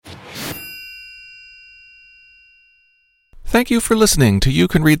Thank you for listening to You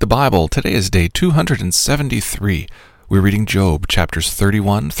Can Read the Bible. Today is day 273. We're reading Job, chapters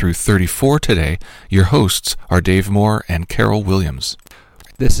 31 through 34 today. Your hosts are Dave Moore and Carol Williams.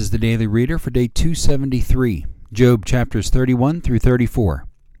 This is the Daily Reader for day 273, Job chapters 31 through 34.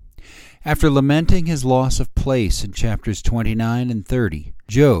 After lamenting his loss of place in chapters 29 and 30,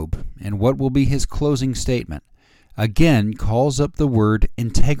 Job, and what will be his closing statement, again calls up the word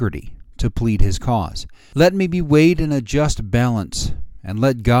integrity to plead his cause. Let me be weighed in a just balance, and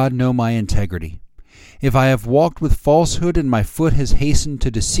let God know my integrity. If I have walked with falsehood and my foot has hastened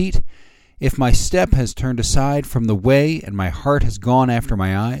to deceit, if my step has turned aside from the way and my heart has gone after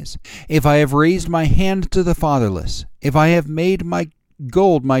my eyes, if I have raised my hand to the fatherless, if I have made my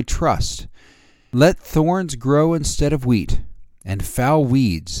gold my trust, let thorns grow instead of wheat, and foul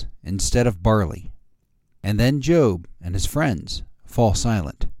weeds instead of barley. And then Job and his friends fall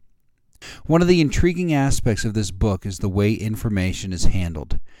silent. One of the intriguing aspects of this book is the way information is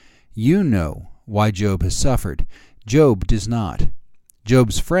handled. You know why Job has suffered. Job does not.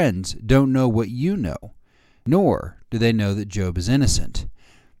 Job's friends don't know what you know, nor do they know that Job is innocent.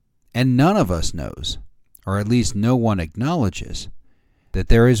 And none of us knows, or at least no one acknowledges, that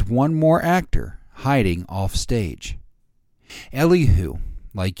there is one more actor hiding off stage. Elihu,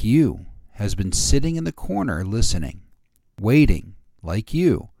 like you, has been sitting in the corner listening, waiting, like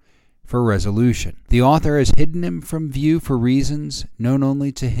you, for resolution. The author has hidden him from view for reasons known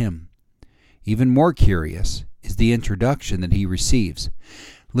only to him. Even more curious is the introduction that he receives.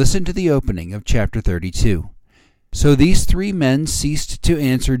 Listen to the opening of chapter 32. So these three men ceased to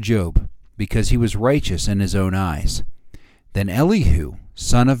answer Job, because he was righteous in his own eyes. Then Elihu,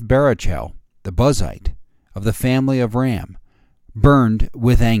 son of Barachel, the Buzite, of the family of Ram, burned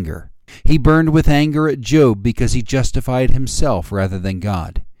with anger. He burned with anger at Job because he justified himself rather than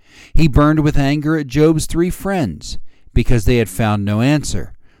God. He burned with anger at Job's three friends because they had found no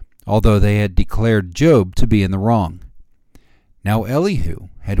answer, although they had declared Job to be in the wrong. Now Elihu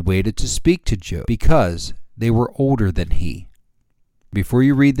had waited to speak to Job because they were older than he. Before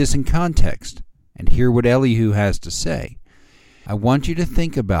you read this in context and hear what Elihu has to say, I want you to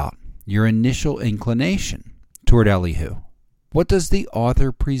think about your initial inclination toward Elihu. What does the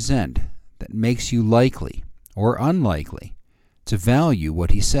author present that makes you likely or unlikely to value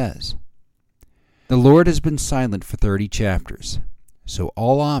what he says? The Lord has been silent for 30 chapters, so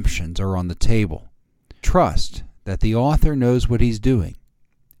all options are on the table. Trust that the author knows what he's doing,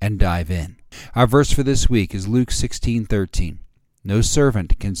 and dive in. Our verse for this week is Luke 16:13. No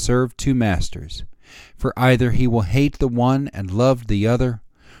servant can serve two masters, for either he will hate the one and love the other,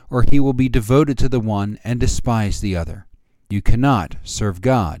 or he will be devoted to the one and despise the other. You cannot serve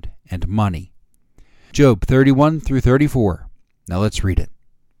God and money. Job 31 through 34. Now let's read it.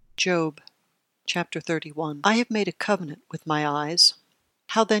 Job, chapter 31. I have made a covenant with my eyes.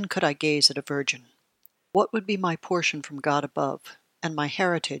 How then could I gaze at a virgin? What would be my portion from God above, and my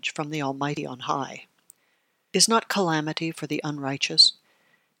heritage from the Almighty on high? Is not calamity for the unrighteous,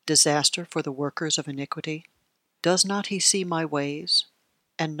 disaster for the workers of iniquity? Does not he see my ways,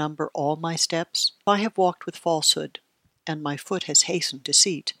 and number all my steps? If I have walked with falsehood, and my foot has hastened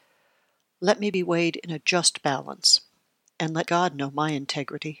deceit, let me be weighed in a just balance, and let God know my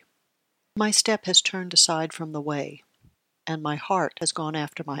integrity. My step has turned aside from the way, and my heart has gone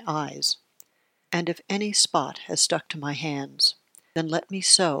after my eyes. And if any spot has stuck to my hands, then let me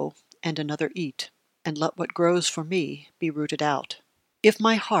sow and another eat, and let what grows for me be rooted out. If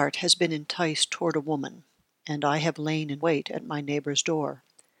my heart has been enticed toward a woman, and I have lain in wait at my neighbor's door,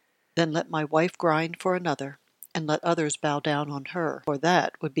 then let my wife grind for another, and let others bow down on her, for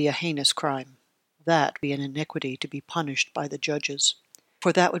that would be a heinous crime. That be an iniquity to be punished by the judges.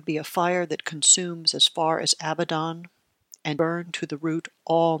 For that would be a fire that consumes as far as Abaddon, and burn to the root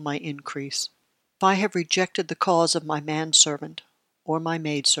all my increase. If I have rejected the cause of my manservant or my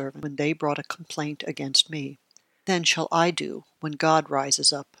maidservant when they brought a complaint against me, then shall I do when God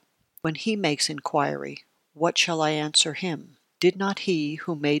rises up. When he makes inquiry, what shall I answer him? Did not he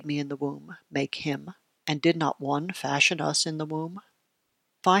who made me in the womb make him? And did not one fashion us in the womb?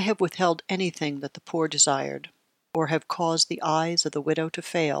 If I have withheld anything that the poor desired, or have caused the eyes of the widow to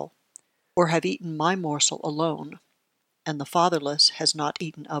fail, or have eaten my morsel alone, and the fatherless has not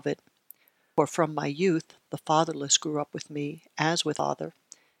eaten of it, for from my youth the fatherless grew up with me as with father,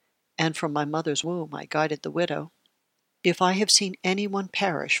 and from my mother's womb I guided the widow. If I have seen anyone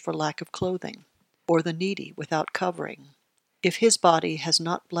perish for lack of clothing, or the needy without covering, if his body has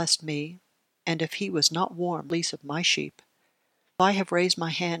not blessed me, and if he was not warm, fleece of my sheep, if I have raised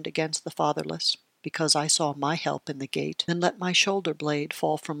my hand against the fatherless, because I saw my help in the gate, then let my shoulder blade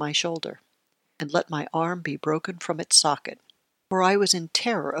fall from my shoulder. and let my arm be broken from its socket. For I was in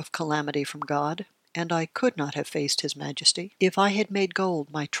terror of calamity from God, and I could not have faced his majesty, if I had made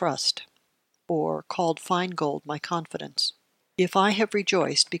gold my trust, or called fine gold my confidence. If I have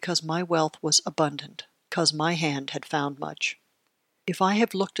rejoiced because my wealth was abundant, because my hand had found much. If I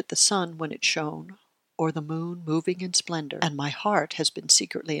have looked at the sun when it shone, or the moon moving in splendor, and my heart has been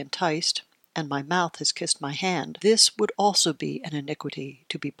secretly enticed, and my mouth has kissed my hand, this would also be an iniquity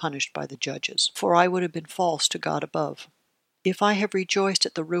to be punished by the judges, for I would have been false to God above. If I have rejoiced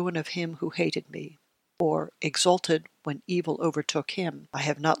at the ruin of him who hated me, or exulted when evil overtook him, I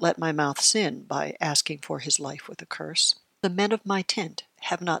have not let my mouth sin by asking for his life with a curse. The men of my tent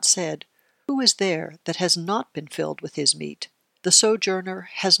have not said, Who is there that has not been filled with his meat? The sojourner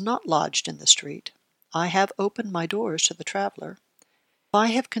has not lodged in the street. I have opened my doors to the traveler. If I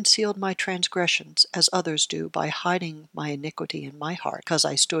have concealed my transgressions, as others do, by hiding my iniquity in my heart, because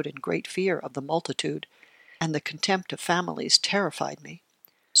I stood in great fear of the multitude, and the contempt of families terrified me,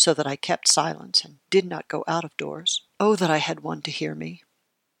 so that I kept silence and did not go out of doors. Oh, that I had one to hear me!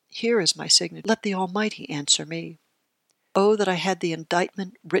 Here is my signature. Let the Almighty answer me. Oh, that I had the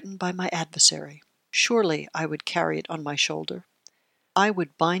indictment written by my adversary. Surely I would carry it on my shoulder. I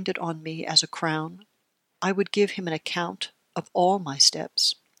would bind it on me as a crown. I would give him an account of all my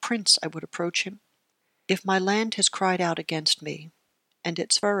steps. Prince, I would approach him. If my land has cried out against me, and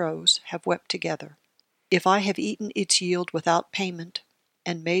its furrows have wept together, if I have eaten its yield without payment,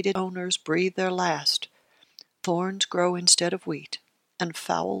 and made its owners breathe their last, thorns grow instead of wheat, and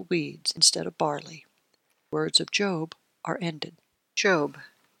foul weeds instead of barley. Words of Job are ended. Job,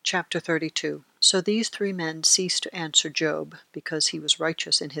 chapter 32. So these three men ceased to answer Job, because he was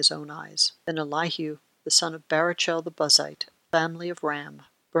righteous in his own eyes. Then Elihu, the son of Barachel the Buzite, family of Ram,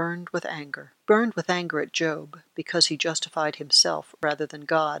 burned with anger at Job, because he justified himself rather than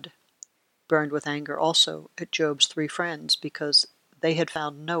God. Burned with anger also at Job's three friends, because they had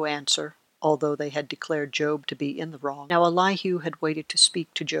found no answer, although they had declared Job to be in the wrong. Now Elihu had waited to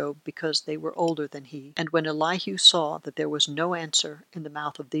speak to Job, because they were older than he. And when Elihu saw that there was no answer in the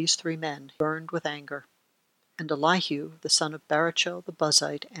mouth of these three men, he burned with anger. And Elihu, the son of Barachel the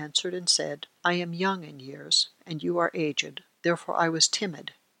Buzite, answered and said, I am young in years, and you are aged. Therefore I was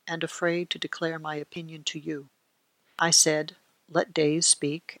timid, and afraid to declare my opinion to you. I said, Let days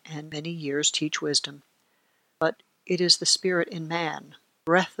speak, and many years teach wisdom. But it is the spirit in man,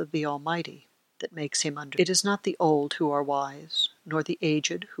 breath of the Almighty, that makes him understand. It is not the old who are wise, nor the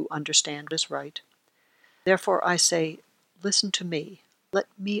aged who understand what is right. Therefore I say, Listen to me, let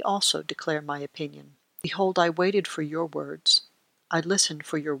me also declare my opinion. Behold, I waited for your words. I listened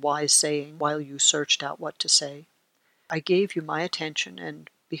for your wise saying while you searched out what to say. I gave you my attention, and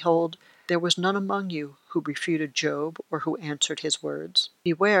behold, there was none among you who refuted Job or who answered his words.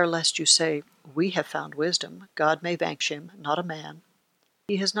 Beware lest you say, We have found wisdom. God may vanquish him, not a man.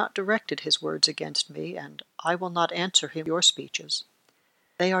 He has not directed his words against me, and I will not answer him your speeches.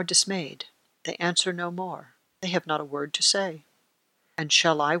 They are dismayed. They answer no more. They have not a word to say. And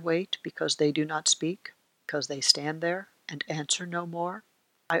shall I wait because they do not speak, because they stand there and answer no more?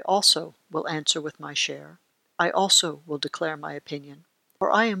 I also will answer with my share. I also will declare my opinion.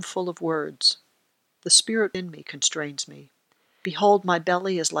 For I am full of words. The spirit in me constrains me. Behold, my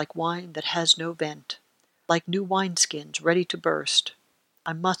belly is like wine that has no vent, like new wineskins ready to burst.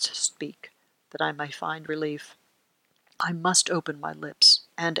 I must speak, that I may find relief. I must open my lips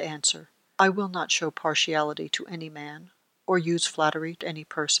and answer. I will not show partiality to any man, or use flattery to any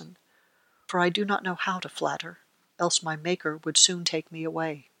person, for I do not know how to flatter, else my Maker would soon take me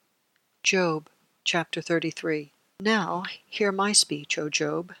away. Job, chapter 33. Now hear my speech, O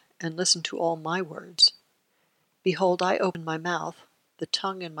Job, and listen to all my words. Behold, I open my mouth, the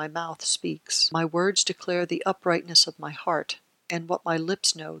tongue in my mouth speaks. My words declare the uprightness of my heart, and what my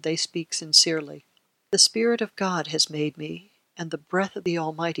lips know they speak sincerely. The Spirit of God has made me, and the breath of the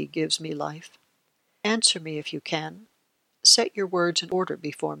Almighty gives me life. Answer me if you can. Set your words in order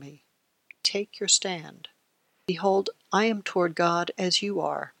before me. Take your stand. Behold, I am toward God as you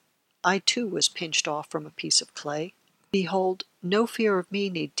are. I too was pinched off from a piece of clay. Behold, no fear of me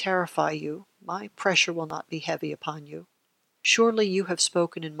need terrify you. My pressure will not be heavy upon you. Surely you have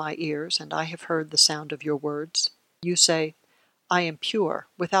spoken in my ears, and I have heard the sound of your words. You say, I am pure,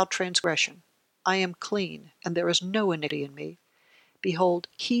 without transgression. I am clean, and there is no iniquity in me. Behold,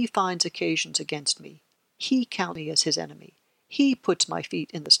 he finds occasions against me. He counts me as his enemy. He puts my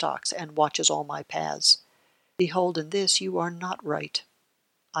feet in the stocks and watches all my paths. Behold, in this you are not right.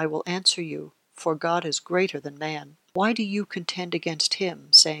 I will answer you, for God is greater than man. Why do you contend against him,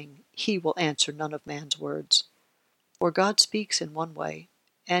 saying, He will answer none of man's words? For God speaks in one way,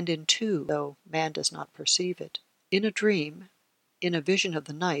 and in two, though man does not perceive it. In a dream, in a vision of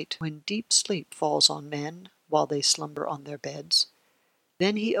the night, when deep sleep falls on men while they slumber on their beds,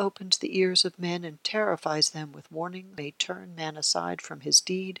 then he opens the ears of men and terrifies them with warning, may turn man aside from his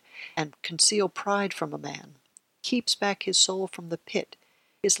deed and conceal pride from a man, keeps back his soul from the pit,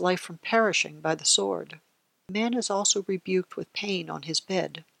 his life from perishing by the sword. Man is also rebuked with pain on his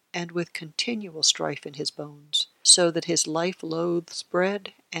bed, and with continual strife in his bones, so that his life loathes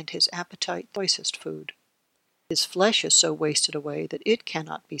bread, and his appetite choicest food. His flesh is so wasted away that it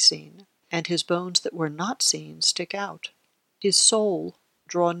cannot be seen, and his bones that were not seen stick out. His soul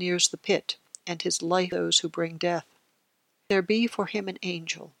draw nears the pit, and his life those who bring death. There be for him an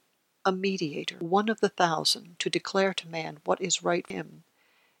angel, a mediator, one of the 1,000, to declare to man what is right for him.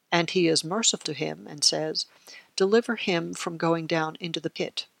 And he is merciful to him, and says, Deliver him from going down into the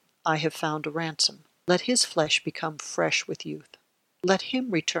pit. I have found a ransom. Let his flesh become fresh with youth. Let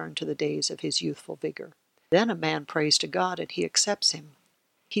him return to the days of his youthful vigor. Then a man prays to God, and he accepts him.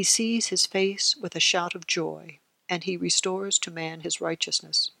 He sees his face with a shout of joy, and he restores to man his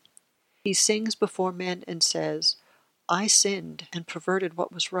righteousness. He sings before men and says, I sinned and perverted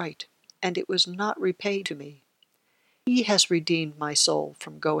what was right, and it was not repaid to me. He has redeemed my soul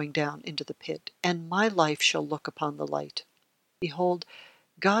from going down into the pit, and my life shall look upon the light. Behold,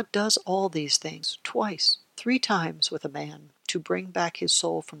 God does all these things twice, 3 times with a man, to bring back his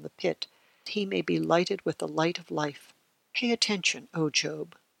soul from the pit, that he may be lighted with the light of life. Pay attention, O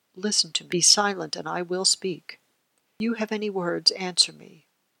Job. Listen to me. Be silent, and I will speak. If you have any words, answer me.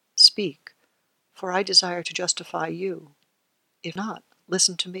 Speak, for I desire to justify you. If not,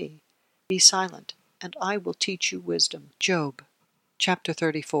 listen to me. Be silent, and I will teach you wisdom. Job, chapter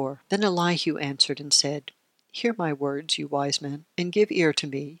 34. Then Elihu answered and said, Hear my words, you wise men, and give ear to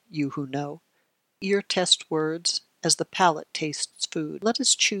me, you who know. Ear test words as the palate tastes food. Let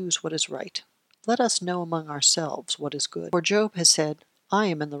us choose what is right. Let us know among ourselves what is good. For Job has said, I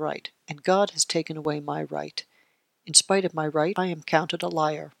am in the right, and God has taken away my right. In spite of my right, I am counted a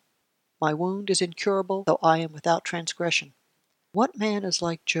liar. My wound is incurable, though I am without transgression. What man is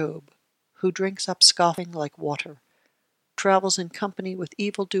like Job, who drinks up scoffing like water, travels in company with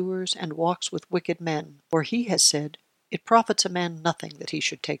evildoers, and walks with wicked men? For he has said, It profits a man nothing that he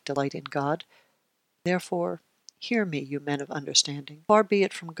should take delight in God. Therefore, hear me, you men of understanding. Far be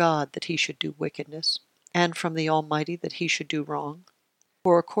it from God that he should do wickedness, and from the Almighty that he should do wrong.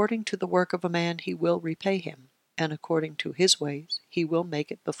 For according to the work of a man he will repay him, and according to his ways he will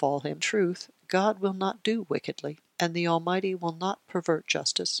make it befall him. In truth, God will not do wickedly, and the Almighty will not pervert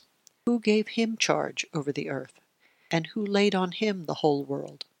justice. Who gave him charge over the earth? And who laid on him the whole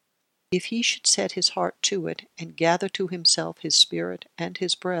world? If he should set his heart to it, and gather to himself his spirit and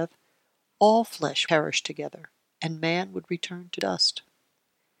his breath, all flesh perish together, and man would return to dust.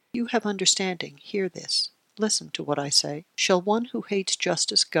 You have understanding, hear this. Listen to what I say. Shall one who hates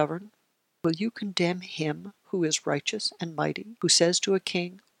justice govern? Will you condemn him who is righteous and mighty, who says to a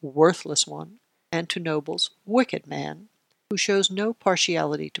king, Worthless one, and to nobles, Wicked man, who shows no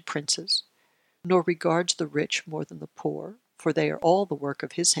partiality to princes, nor regards the rich more than the poor, for they are all the work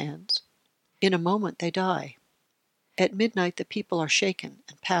of his hands? In a moment they die. At midnight the people are shaken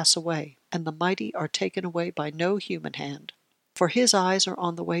and pass away, and the mighty are taken away by no human hand. For his eyes are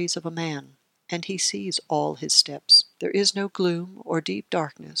on the ways of a man, and he sees all his steps. There is no gloom or deep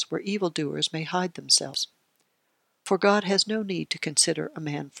darkness where evildoers may hide themselves. For God has no need to consider a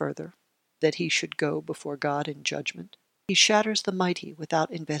man further, that he should go before God in judgment. He shatters the mighty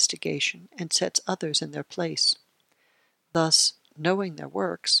without investigation, and sets others in their place. Thus, knowing their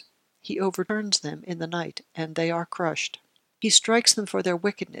works, he overturns them in the night, and they are crushed. He strikes them for their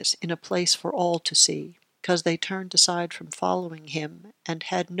wickedness in a place for all to see, because they turned aside from following him, and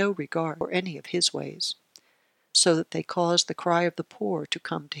had no regard for any of his ways, so that they caused the cry of the poor to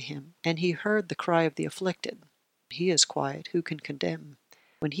come to him, and he heard the cry of the afflicted. He is quiet, who can condemn?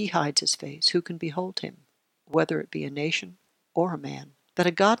 When he hides his face, who can behold him? Whether it be a nation or a man. That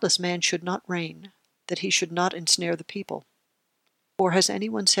a godless man should not reign, that he should not ensnare the people. Or has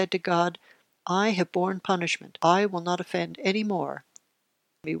anyone said to God, I have borne punishment, I will not offend any more?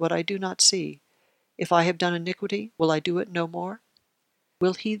 Me what I do not see. If I have done iniquity, will I do it no more?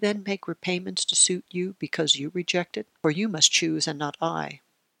 Will he then make repayments to suit you because you reject it? For you must choose and not I.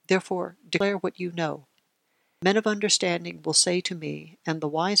 Therefore declare what you know. Men of understanding will say to me, and the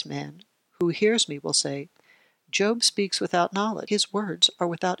wise man who hears me will say, Job speaks without knowledge, his words are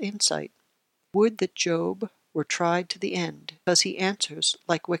without insight. Would that Job were tried to the end, because he answers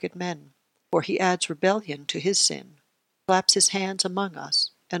like wicked men. For he adds rebellion to his sin, claps his hands among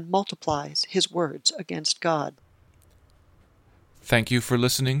us, and multiplies his words against God. Thank you for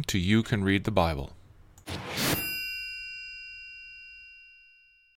listening to You Can Read the Bible.